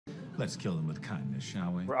Let's kill them with kindness,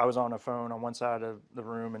 shall we? I was on a phone on one side of the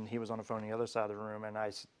room and he was on the phone on the other side of the room, and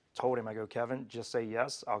I told him, I go, Kevin, just say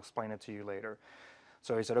yes, I'll explain it to you later.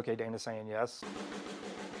 So he said, okay, Dana's saying yes.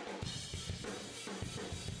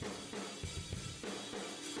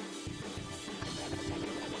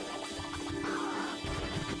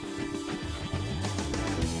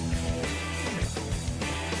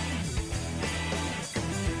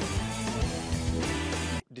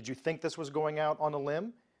 Did you think this was going out on a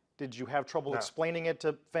limb? Did you have trouble explaining it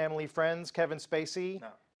to family, friends, Kevin Spacey? No.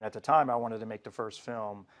 At the time, I wanted to make the first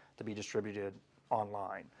film to be distributed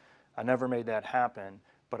online. I never made that happen,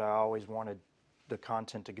 but I always wanted the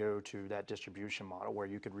content to go to that distribution model where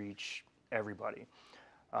you could reach everybody.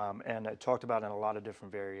 And I talked about it in a lot of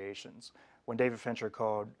different variations. When David Fincher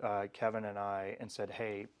called Kevin and I and said,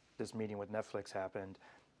 hey, this meeting with Netflix happened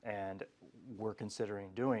and we're considering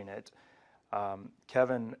doing it,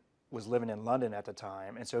 Kevin was living in London at the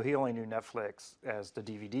time, and so he only knew Netflix as the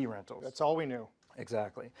DVD rentals. That's all we knew.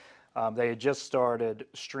 Exactly. They had just started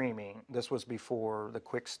streaming. This was before the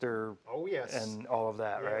Quickster and all of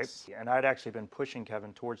that, right? And I'd actually been pushing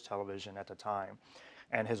Kevin towards television at the time.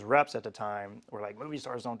 And his reps at the time were like, movie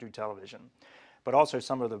stars don't do television. But also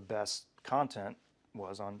some of the best content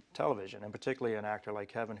was on television, and particularly an actor like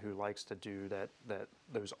Kevin who likes to do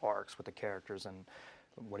those arcs with the characters and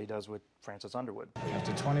what he does with Francis Underwood.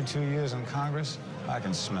 After 22 years in Congress, I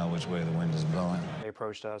can smell which way the wind is blowing. They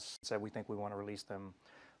approached us and said, we think we want to release them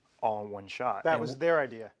all in one shot. That was their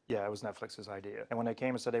idea? Yeah, it was Netflix's idea. And when they came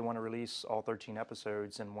and said they want to release all 13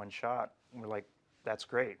 episodes in one shot, we're like, that's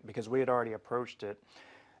great, because we had already approached it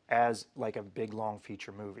as like a big, long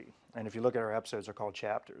feature movie. And if you look at our episodes, they're called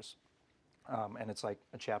chapters. And it's like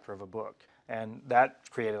a chapter of a book. And that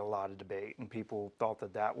created a lot of debate, and people thought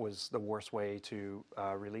that that was the worst way to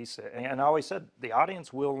release it. And I always said, the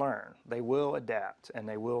audience will learn. They will adapt, and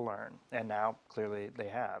they will learn. And now, clearly, they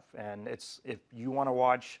have. And it's, if you want to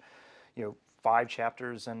watch, 5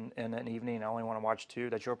 chapters in an evening and only want to watch 2,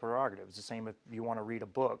 that's your prerogative. It's the same if you want to read a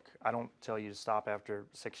book. I don't tell you to stop after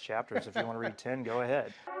 6 chapters. If you want to read 10, go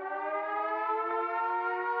ahead.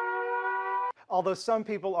 Although some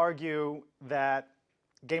people argue that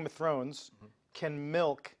Game of Thrones can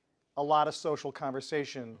milk a lot of social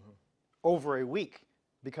conversation over a week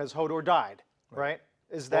because Hodor died, right?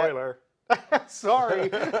 Is that... Spoiler. Sorry.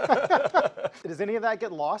 Does any of that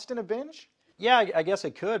get lost in a binge? Yeah, I guess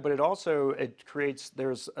it could, but it creates,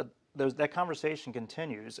 that conversation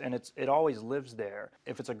continues, and it always lives there.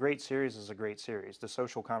 If it's a great series, it's a great series. The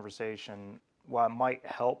social conversation, while it might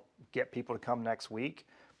help get people to come next week,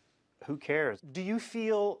 who cares? Do you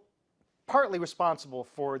feel partly responsible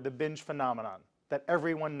for the binge phenomenon that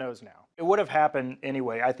everyone knows now? It would have happened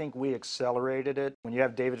anyway. I think we accelerated it. When you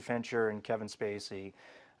have David Fincher and Kevin Spacey,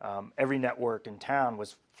 every network in town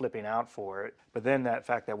was flipping out for it. But then that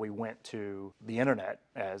fact that we went to the internet,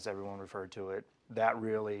 as everyone referred to it, that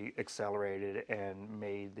really accelerated and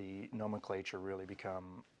made the nomenclature really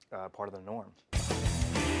become part of the norm.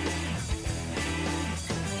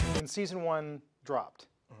 When season 1 dropped,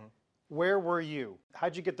 where were you?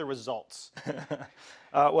 How'd you get the results?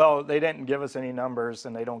 Well, they didn't give us any numbers,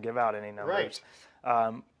 and they don't give out any numbers.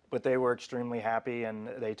 Right. But they were extremely happy, and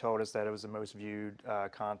they told us that it was the most viewed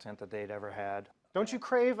content that they'd ever had. Don't you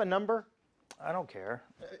crave a number? I don't care.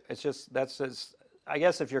 It's just, I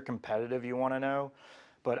guess if you're competitive, you want to know.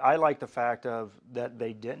 But I like the fact that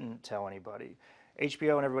they didn't tell anybody.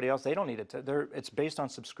 HBO and everybody else, they don't need it. It's based on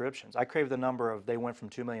subscriptions. I crave the number of, they went from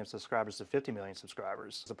 2 million subscribers to 50 million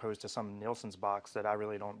subscribers, as opposed to some Nielsen's box that I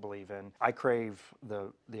really don't believe in. I crave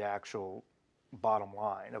the actual bottom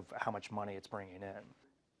line of how much money it's bringing in.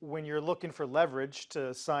 When you're looking for leverage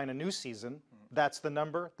to sign a new season, that's the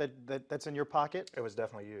number that's in your pocket? It was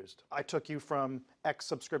definitely used. I took you from X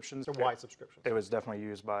subscriptions to Y subscriptions. It was definitely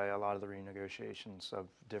used by a lot of the renegotiations of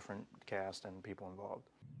different cast and people involved.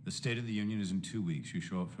 The State of the Union is in 2 weeks. You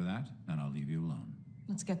show up for that, and I'll leave you alone.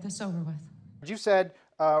 Let's get this over with. You said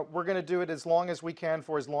we're going to do it as long as we can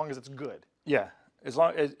for as long as it's good. Yeah, as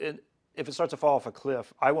long as if it starts to fall off a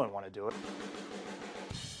cliff, I wouldn't want to do it.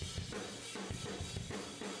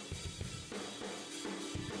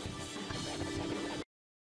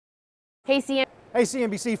 Hey,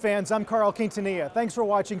 CNBC fans, I'm Carl Quintanilla. Thanks for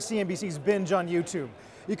watching CNBC's Binge on YouTube.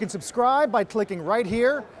 You can subscribe by clicking right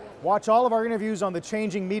here. Watch all of our interviews on the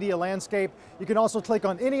changing media landscape. You can also click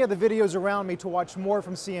on any of the videos around me to watch more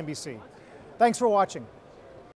from CNBC. Thanks for watching.